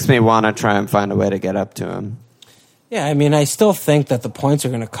makes me want to try and find a way to get up to him. Yeah, I mean, I still think that the points are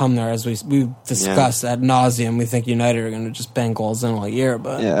going to come there, as we discussed ad nauseum. We think United are going to just bang goals in all year,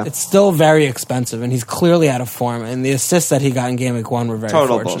 but it's still very expensive, and he's clearly out of form. And the assists that he got in Game Week 1 were very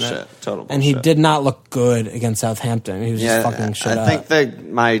fortunate. Total bullshit. And he did not look good against Southampton. He was just fucking shit up. I think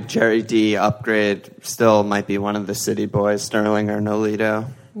that my Jerry D upgrade still might be one of the City boys, Sterling or Nolito.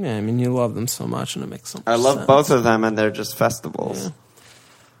 Yeah, I mean, you love them so much, and it makes so much sense. I love both of them, and they're just festivals. Yeah.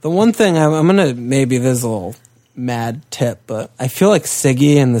 The one thing I'm going to, maybe there's a little mad tip, but I feel like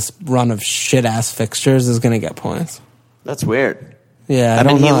Siggy in this run of shit-ass fixtures is going to get points. That's weird. Yeah, I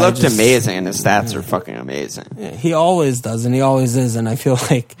mean, he looked amazing, and his stats are fucking amazing. Yeah, he always does, and he always is, and I feel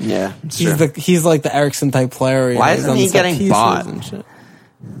like he's like the Eriksen type player. Why isn't he getting bought?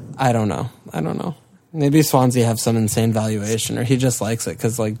 I don't know. Maybe Swansea have some insane valuation, or he just likes it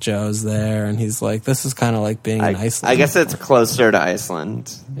because like Joe's there, and he's like, this is kind of like being in Iceland. I guess it's closer to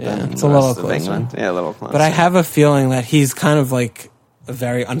Iceland. Yeah, it's a little closer. England. Yeah, a little closer. But I have a feeling that he's kind of like a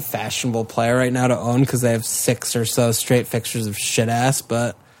very unfashionable player right now to own because they have 6 or so straight fixtures of shit ass.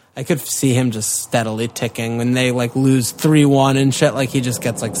 But I could see him just steadily ticking when they like lose 3-1 and shit. Like he just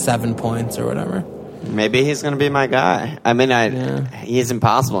gets like 7 points or whatever. Maybe he's going to be my guy. I mean, he's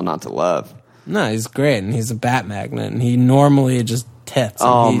impossible not to love. No, he's great, and he's a bat magnet, and he normally just tits.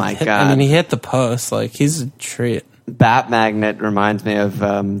 Oh, my God. I mean, he hit the post. Like, he's a treat. Bat magnet reminds me of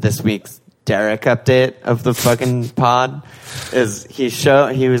this week's Derek update of the fucking pod.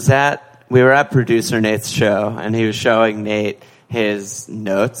 We were at producer Nate's show, and he was showing Nate his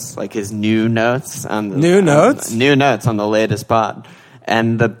notes, like his new notes. New notes on the latest pod.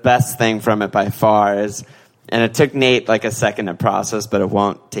 And the best thing from it by far is... And it took Nate like a second to process, but it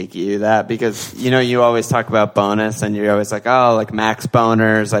won't take you that because, you know, you always talk about bonus and you're always like, oh, like max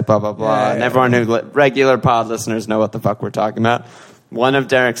boners, like blah, blah, blah. Yeah, and everyone who regular pod listeners know what the fuck we're talking about. One of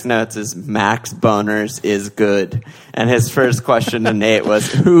Derek's notes is max boners is good. And his first question to Nate was,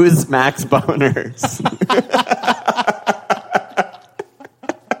 who's max boners?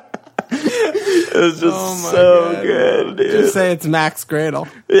 It was just so good, dude. Just say it's Max Gradle.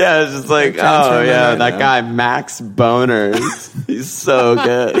 Yeah, it's just like, oh, yeah, that guy, Max Boners. He's so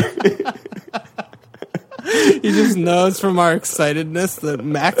good. He just knows from our excitedness that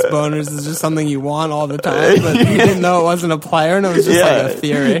Max Boners is just something you want all the time, but he didn't know it wasn't a player, and it was just like a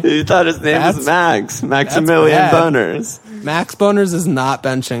theory. He thought his name was Max. Maximilian Boners. Max Boners is not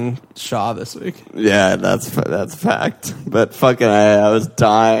benching Shaw this week. Yeah, that's fact. But fucking, I was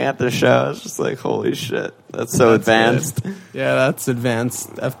dying at the show. I was just like, holy shit. That's advanced. Good. Yeah, that's advanced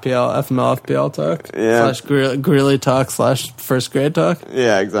FML talk. Yeah. / Greeley talk / first grade talk.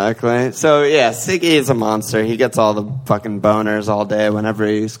 Yeah, exactly. So, yeah, Siggy is a monster. He gets all the fucking boners all day whenever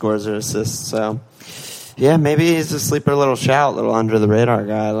he scores or assists. So, yeah, maybe he's a sleeper little shout, little under the radar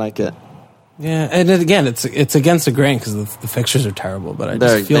guy. I like it. Yeah, and again, it's against the grain because the fixtures are terrible. But I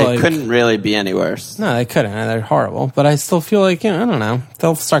just feel like they couldn't really be any worse. No, they couldn't. They're horrible. But I still feel like, you know, I don't know.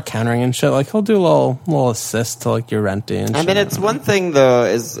 They'll start countering and shit. Like he'll do a little assist to like Llorente and shit. I mean, it's one thing though.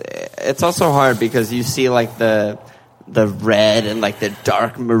 Is it's also hard because you see like the red and like the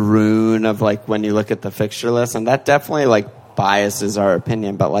dark maroon of like when you look at the fixture list, and that definitely like biases our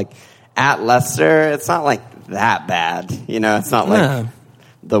opinion. But like at Leicester, it's not like that bad. You know, it's not like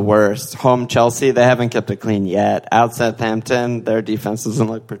the worst. Home Chelsea, they haven't kept it clean yet. Out Southampton, their defense doesn't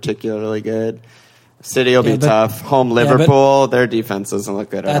look particularly good. City will be tough. Home Liverpool, their defense doesn't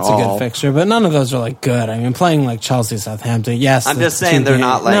look good at all. That's a good fixture, but none of those are like good. I mean, playing like Chelsea, Southampton, yes. I'm just saying they're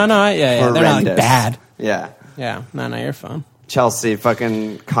not like they're not like bad. Yeah. No, you're fine. Chelsea,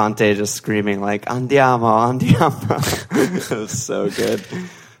 fucking Conte just screaming like andiamo. It was so good.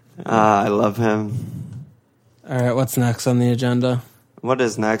 I love him. All right, what's next on the agenda? What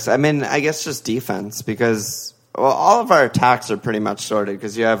is next? I mean, I guess just defense because all of our attacks are pretty much sorted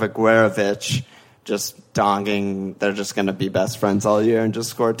because you have Aguerovic just donging. They're just going to be best friends all year and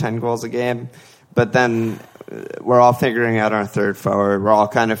just score 10 goals a game. But then we're all figuring out our third forward. We're all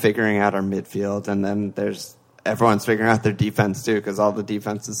kind of figuring out our midfield. And then everyone's figuring out their defense too because all the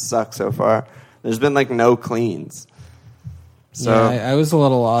defenses suck so far. There's been like no cleans. So yeah, I was a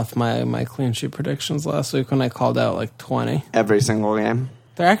little off my clean sheet predictions last week when I called out like 20. Every single game.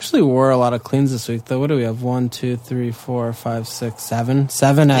 There actually were a lot of cleans this week, though. What do we have? 1, 2, 3, 4, 5, 6, 7.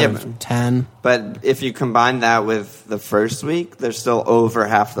 7 out of 10. But if you combine that with the first week, there's still over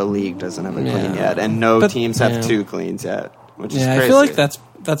half the league doesn't have a clean yet. And teams have 2 cleans yet, which is crazy. I feel like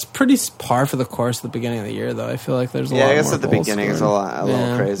that's pretty par for the course at the beginning of the year, though. I feel like there's a lot more. Yeah, I guess at the beginning is a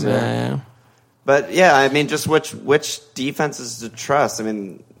little crazier. Yeah. But yeah, I mean, just which defenses to trust. I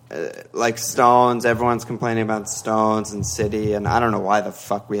mean, like Stones, everyone's complaining about Stones and City, and I don't know why the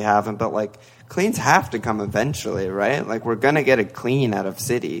fuck we haven't, but like cleans have to come eventually, right? Like we're gonna get a clean out of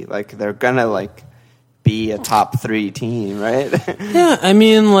City. Like they're gonna like be a top 3 team, right? Yeah, I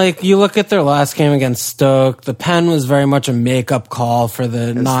mean, like you look at their last game against Stoke, the pen was very much a makeup call for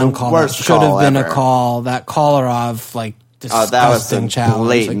the non-call. That should have been a call. That Kolarov, like, disgusting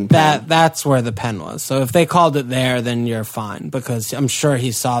challenge. Like that's where the pen was. So if they called it there, then you're fine because I'm sure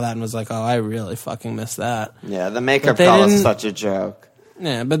he saw that and was like, "Oh, I really fucking missed that." Yeah, the makeup call is such a joke.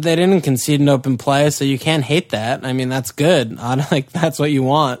 Yeah, but they didn't concede an open play, so you can't hate that. I mean, that's good. Like that's what you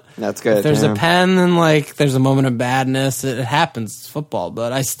want. That's good. If there's a pen, then like there's a moment of badness. It happens. It's football,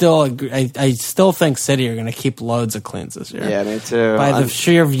 but I still agree. I still think City are going to keep loads of cleans this year. Yeah, me too. By the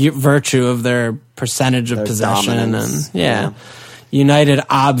sheer virtue of their percentage of possession dominance. and United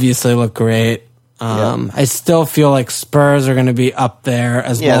obviously look great. I still feel like Spurs are going to be up there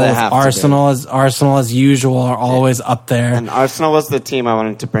as well as Arsenal. Arsenal, as usual, are always up there. And Arsenal was the team I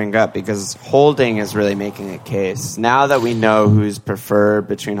wanted to bring up because Holding is really making a case. Now that we know who's preferred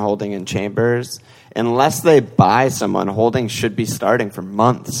between Holding and Chambers, unless they buy someone, Holding should be starting for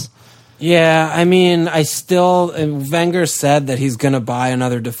months. Yeah, I mean, Wenger said that he's going to buy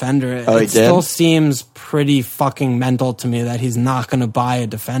another defender. It still seems pretty fucking mental to me that he's not going to buy a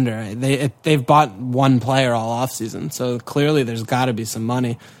defender. They've bought one player all offseason, so clearly there's got to be some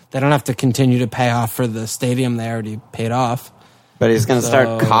money. They don't have to continue to pay off for the stadium they already paid off. But he's going to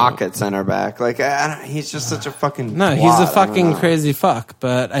start Cock at center back. Like, he's just such a fucking No, he's a fucking crazy fuck.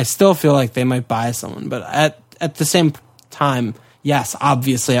 But I still feel like they might buy someone. But at the same time, yes,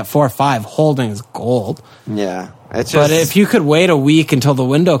 obviously at 4-5, Holding is gold. Yeah. It's but if you could wait a week until the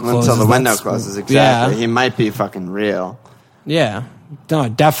window closes. Until the window closes, exactly. Yeah. He might be fucking real. Yeah. No,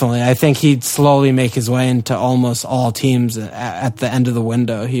 definitely. I think he'd slowly make his way into almost all teams at the end of the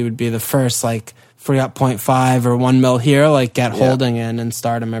window. He would be the first, like, free up 0.5 or 1 mil here, like get Holding in and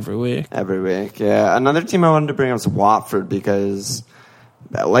start him every week. Every week, yeah. Another team I wanted to bring up is Watford because,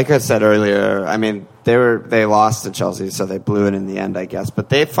 like I said earlier, I mean, they lost to Chelsea, so they blew it in the end, I guess. But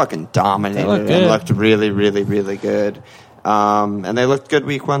they fucking dominated and looked really, really, really good. And they looked good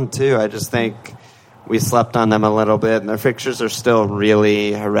week 1 too. I just think we slept on them a little bit, and their fixtures are still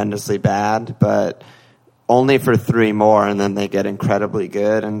really horrendously bad, but only for 3 more, and then they get incredibly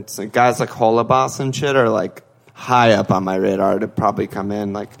good. And so guys like Holebas and shit are like high up on my radar to probably come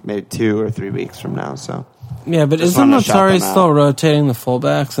in like maybe 2 or 3 weeks from now. So yeah, but isn't Matsari still rotating the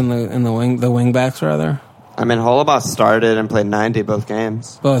fullbacks and the wing backs rather? I mean, Holebas started and played 90 both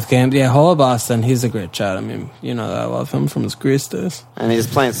games. Both games, yeah. Holebas, then he's a great chat. I mean, you know that I love him from his Greece days, and he's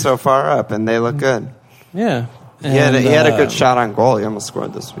playing so far up, and they look good. Yeah, and, he had a good shot on goal. He almost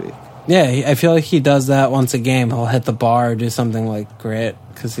scored this week. Yeah, I feel like he does that once a game. He'll hit the bar or do something like great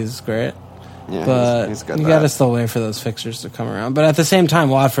because he's great. Yeah, but he's good. You got to still wait for those fixtures to come around. But at the same time,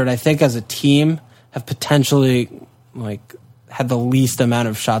 Watford, I think as a team, have potentially like had the least amount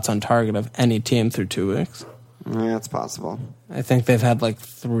of shots on target of any team through 2 weeks. Yeah, it's possible. I think they've had like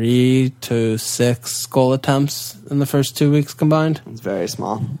 3 to 6 goal attempts in the first 2 weeks combined. It's very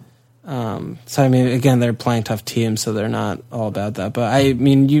small. So I mean, again, they're playing tough teams, so they're not all about that. But I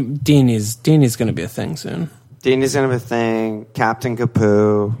mean, Deeney's going to be a thing soon. Deeney's going to be a thing. Captain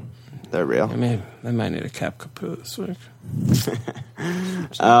Capu, they're real. I mean, they might need a Cap Capu this week.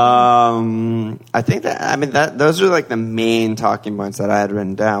 I think those are like the main talking points that I had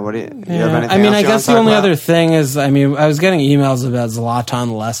written down. What do you have anything I mean, else I guess the only other thing is, I mean, I was getting emails about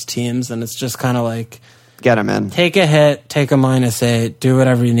Zlatan less teams, and it's just kind of like, get him in. Take a hit, take a -8, do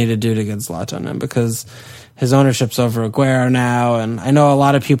whatever you need to do to get Zlatan in, because his ownership's over Aguero now, and I know a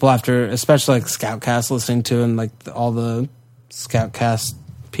lot of people after, especially like Scoutcast listening to, and like all the Scoutcast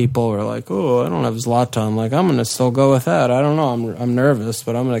people were like, "Oh, I don't have Zlatan. Like, I'm gonna still go without. I don't know. I'm nervous,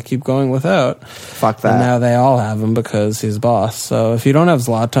 but I'm gonna keep going without." Fuck that. And now they all have him because he's boss. So if you don't have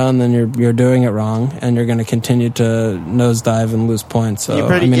Zlatan, then you're doing it wrong, and you're gonna continue to nosedive and lose points. So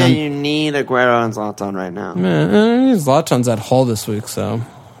you need Aguero and Zlatan right now. Zlatan's at Hull this week, so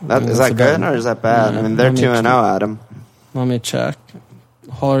is that good or is that bad? Yeah, I mean, they're 2-0, Adam. Let me check.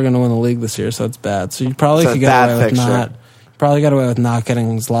 Hull are gonna win the league this year, so it's bad. So you probably could get away with not. Probably got away with not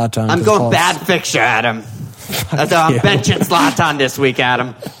getting Zlatan. I'm going bad fixture, Adam. I'm benching Zlatan this week,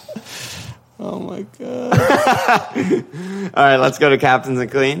 Adam. Oh, my God. All right, let's go to captains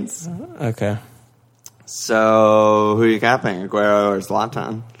and cleans. Okay. So, who are you capping, Aguero or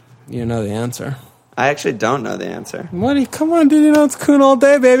Zlatan? You know the answer. I actually don't know the answer. Come on, dude. You know it's Kuhn all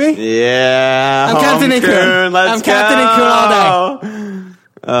day, baby. Yeah. I'm captaining Kuhn. I'm captaining Kuhn all day.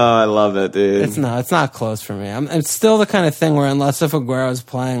 Oh, I love it, dude. It's not close for me. It's still the kind of thing where unless if Aguero's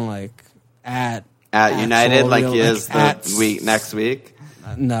playing like at United, like he is next week.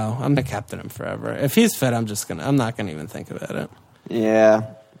 No, I'm gonna captain him forever. If he's fit, I'm not gonna even think about it. Yeah,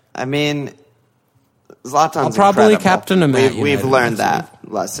 I mean, Zlatan's I'll probably incredible. captain him. We've learned that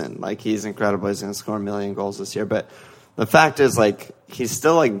lesson. Like, he's incredible. He's gonna score 1 million goals this year. But the fact is, like, he's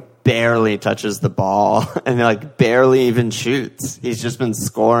still like barely touches the ball and like barely even shoots. He's just been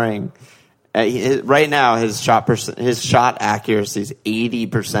scoring. Right now, his shot accuracy is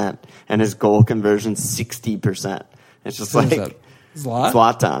 80% and his goal conversion 60%. It's just like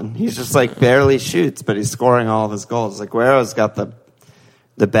Zlatan. He's just like barely shoots, but he's scoring all of his goals. Like, Aguero's got the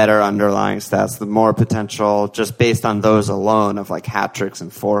better underlying stats, the more potential, just based on those alone, of like hat tricks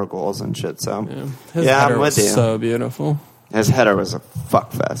and 4 goals and shit. So his header was so beautiful. His header was a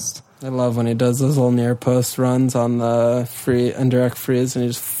fuck fest. I love when he does those little near post runs on the free indirect frees, and he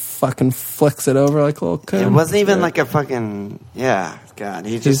just fucking flicks it over like a little coon. It wasn't even like a fucking... Yeah, God.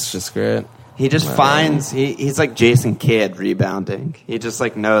 He's just great. He just finds... He's like Jason Kidd rebounding. He just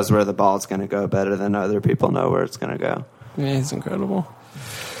like knows where the ball's going to go better than other people know where it's going to go. Yeah, he's incredible.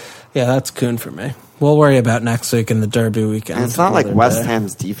 Yeah, that's Kuhn for me. We'll worry about next week and the Derby weekend. And it's not like West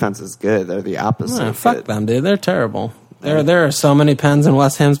Ham's defense is good. They're the opposite. Fuck them, dude. They're terrible. There are so many pens in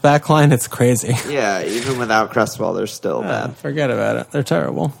West Ham's back line, it's crazy. Yeah, even without Cresswell, they're still bad. Forget about it. They're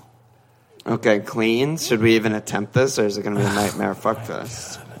terrible. Okay, clean. Should we even attempt this, or is it going to be a nightmare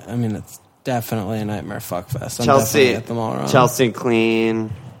fuckfest? I mean, it's definitely a nightmare fuckfest. Chelsea, get them all wrong. Chelsea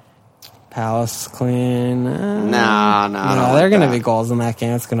clean. Palace clean. No, they're going to be goals in that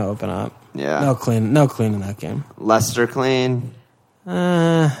game. It's going to open up. Yeah. No clean in that game. Leicester clean.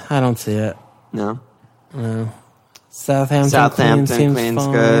 I don't see it. No. Southampton clean clean's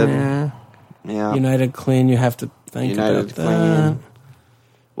fine. good. Yeah. United clean. You have to think United about that. clean.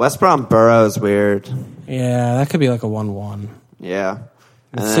 West Brom Borough's weird. Yeah, that could be like a 1-1. Yeah.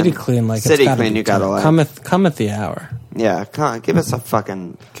 And City clean, like City it's clean, you gotta like. Come at the hour. Yeah, come on, give us a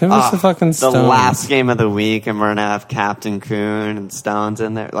fucking. Give us a fucking the Stones. last game of the week, and we're gonna have Captain Kuhn and Stones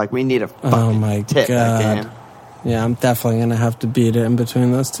in there. Like we need a fucking tip that game. Yeah, I'm definitely gonna have to beat it in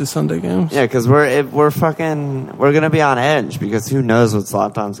between those two Sunday games. Yeah, because we're gonna be on edge because who knows what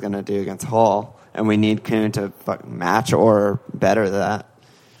Zlatan's gonna do against Hull, and we need Kuhn to fucking match or better that.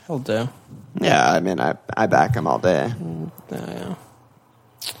 He'll do. Yeah, I mean, I back him all day. Yeah.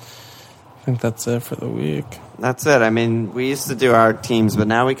 I think that's it for the week. That's it. I mean, we used to do our teams, but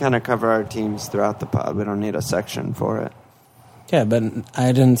now we kind of cover our teams throughout the pod. We don't need a section for it. Yeah, but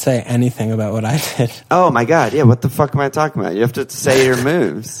I didn't say anything about what I did. Oh, my God. Yeah, what the fuck am I talking about? You have to say your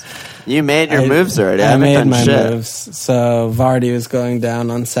moves. You made your moves already. I made my moves. So Vardy was going down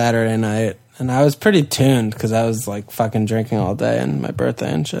on Saturday night, and I was pretty tuned because I was like fucking drinking all day and my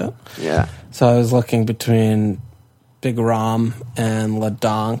birthday and shit. Yeah. So I was looking between Big Rom and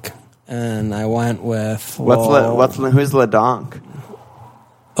LeDonk, and I went with... who's LeDonk?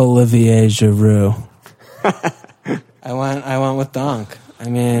 Olivier Giroud. I went with Donk. I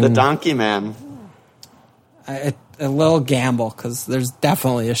mean... The Donkey Man. A little gamble, because there's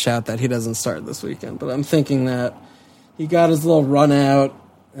definitely a shout that he doesn't start this weekend, but I'm thinking that he got his little run out,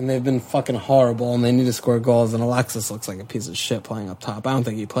 and they've been fucking horrible, and they need to score goals, and Alexis looks like a piece of shit playing up top. I don't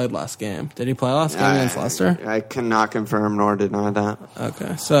think he played last game. Did he play last game against Leicester? I cannot confirm nor deny that.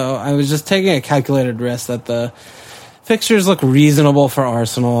 Okay, so I was just taking a calculated risk that the fixtures look reasonable for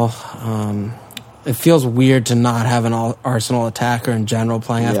Arsenal. It feels weird to not have an Arsenal attacker in general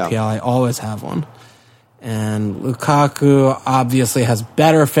playing FPL. I always have one. And Lukaku obviously has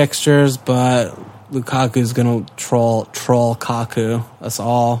better fixtures, but Lukaku's going to troll Kaku, us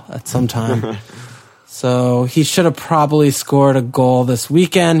all, at some time. So he should have probably scored a goal this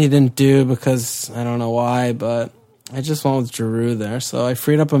weekend. He didn't do because I don't know why, but I just went with Giroud there. So I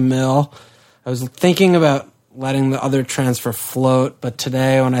freed up a mil. I was thinking about letting the other transfer float, but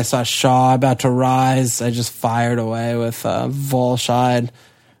today when I saw Shaw about to rise, I just fired away with Volscheid,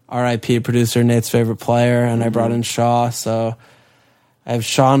 RIP producer Nate's favorite player, and I brought in Shaw. So I have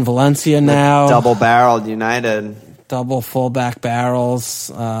Shaw and Valencia now. Double-barreled United. Double fullback barrels,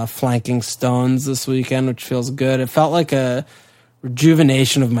 flanking Stones this weekend, which feels good. It felt like a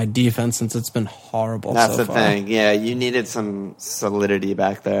rejuvenation of my defense since it's been horrible. That's so the thing. Yeah, you needed some solidity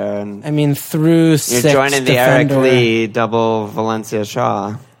back there, and I mean, through you're joining the Eric Lee double Valencia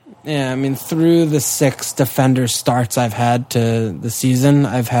Shaw. Yeah, I mean, through the 6 defender starts I've had to the season,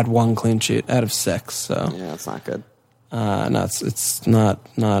 I've had 1 clean sheet out of 6. So yeah, it's not good. No, it's not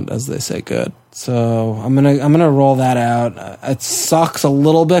as they say good. So I'm gonna roll that out. It sucks a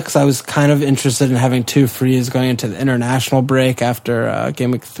little bit because I was kind of interested in having 2 frees going into the international break after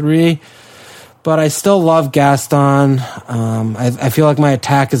game week 3, but I still love Gaston. I feel like my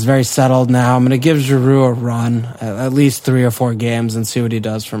attack is very settled now. I'm gonna give Giroud a run at least 3 or 4 games and see what he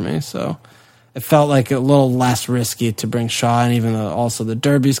does for me. So it felt like a little less risky to bring Shaw in, even though also the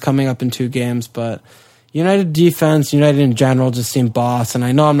Derby's coming up in 2 games, but. United defense, United in general, just seem boss, and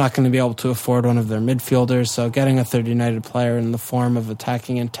I know I'm not going to be able to afford one of their midfielders, so getting a third United player in the form of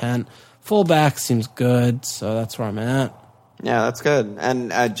attacking intent, fullback seems good, so that's where I'm at. Yeah, that's good.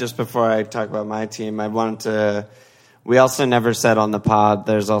 And just before I talk about my team, I wanted to... We also never said on the pod,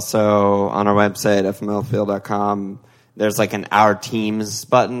 there's also on our website, fmlfield.com, there's like an Our Teams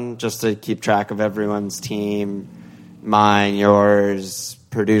button just to keep track of everyone's team, mine, yours,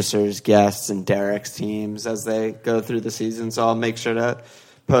 producers, guests, and Derek's teams as they go through the season. So I'll make sure to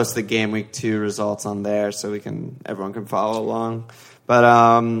post the game week 2 results on there so everyone can follow along. But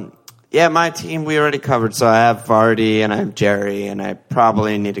Yeah, my team we already covered. So I have Vardy and I have Jerry, and I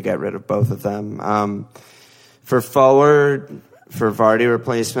probably need to get rid of both of them. For forward, for Vardy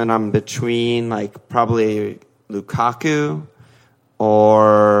replacement, I'm between like probably Lukaku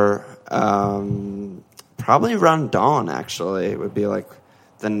or probably Rondon. Actually, would be like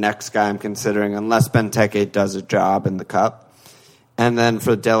the next guy I'm considering, unless Benteke does a job in the cup. And then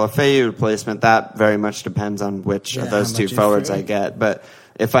for De La Feu replacement, that very much depends on which of those two forwards I get. But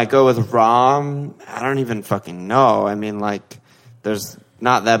if I go with Rom, I don't even fucking know. I mean, like, there's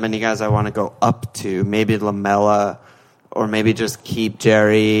not that many guys I want to go up to. Maybe Lamella, or maybe just keep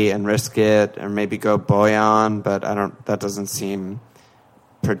Jerry and risk it, or maybe go Boyan. But that doesn't seem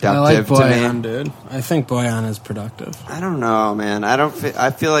productive to me. I like Boyan, dude. I think Boyan is productive. I don't know, man.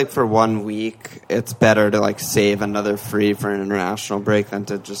 I feel like for 1 week, it's better to like save another free for an international break than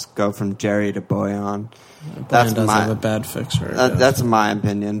to just go from Jerry to Boyan. Boyan does have a bad fixture. That's my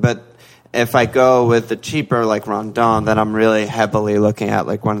opinion. But if I go with the cheaper like Rondon, then I'm really heavily looking at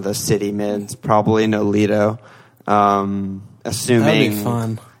like one of the city mids, probably Nolito. Assuming that'd be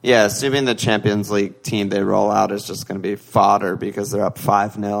fun. Yeah, assuming the Champions League team they roll out is just going to be fodder because they're up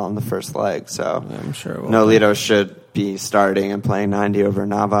 5-0 on the first leg. So yeah, I'm sure Nolito should be starting and playing 90 over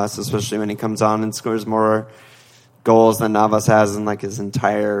Navas, especially when he comes on and scores more goals than Navas has in like his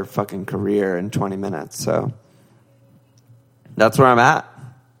entire fucking career in 20 minutes. So that's where I'm at.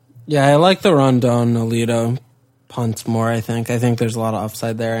 Yeah, I like the Rondon Nolito punts more, I think. I think there's a lot of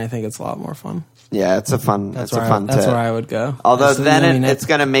upside there, and I think it's a lot more fun. Yeah, it's a fun. That's where I would go. Although it's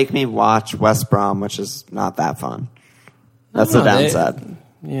going to make me watch West Brom, which is not that fun. That's the downside.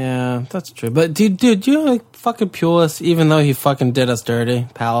 Yeah, that's true. But dude, you like fucking Pulis, even though he fucking did us dirty,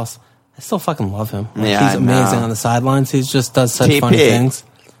 Palace. I still fucking love him. Like, yeah, he's amazing on the sidelines. He just does such funny things.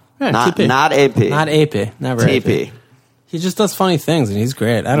 Yeah, not TP. Not AP. Not AP. Never TP. AP. He just does funny things, and he's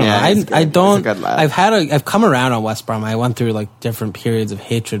great. I don't know. I don't. He's a good lad. I've come around on West Brom. I went through like different periods of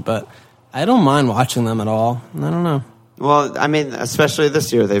hatred, but I don't mind watching them at all. I don't know. Well, I mean, especially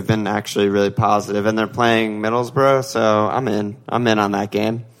this year, they've been actually really positive, and they're playing Middlesbrough, so I'm in. I'm in on that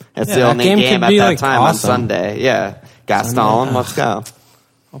game. It's the only game at that time on Sunday. Yeah, Gaston, let's go.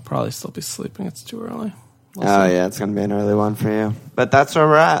 I'll probably still be sleeping. It's too early. Yeah, it's going to be an early one for you. But that's where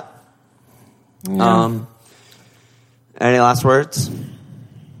we're at. Yeah. Any last words?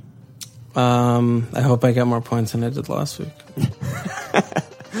 I hope I got more points than I did last week.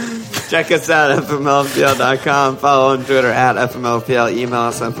 Check us out at FMLFPL.com. Follow on Twitter at FMLFPL. Email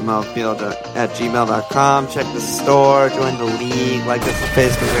us at FMLFPL@gmail.com. Check the store. Join the league. Like us on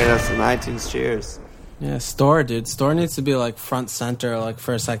Facebook. Rate us on iTunes. Cheers. Yeah, store, dude. Store needs to be like front center, like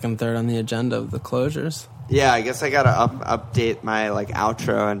first, second, third on the agenda of the closures. Yeah, I guess I gotta update my like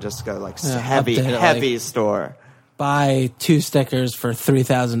outro and just go like heavy store. Buy 2 stickers for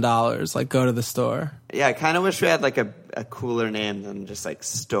 $3,000. Like, go to the store. Yeah, I kind of wish we had like a cooler name than just like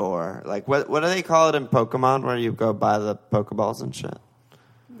store. Like, what do they call it in Pokemon where you go buy the Pokeballs and shit?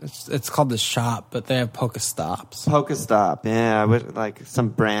 It's called the shop, but they have Pokestops. Pokestop, yeah. I would like some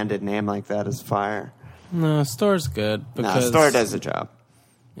branded name like that is fire. No, store's good. Because, store does the job.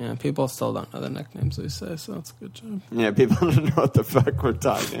 Yeah, people still don't know the nicknames we say, so it's a good job. Yeah, people don't know what the fuck we're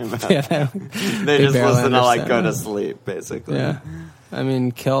talking about. Yeah, they just listen to like go to sleep, basically. Yeah. I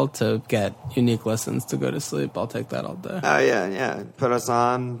mean, kill to get unique listens to go to sleep. I'll take that all day. Oh, yeah. Put us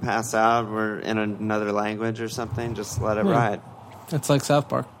on, pass out. We're in another language or something. Just let it ride. It's like South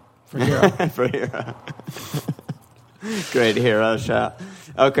Park for Hero. For Hero. Great hero shot.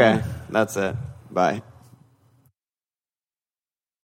 Okay, that's it. Bye.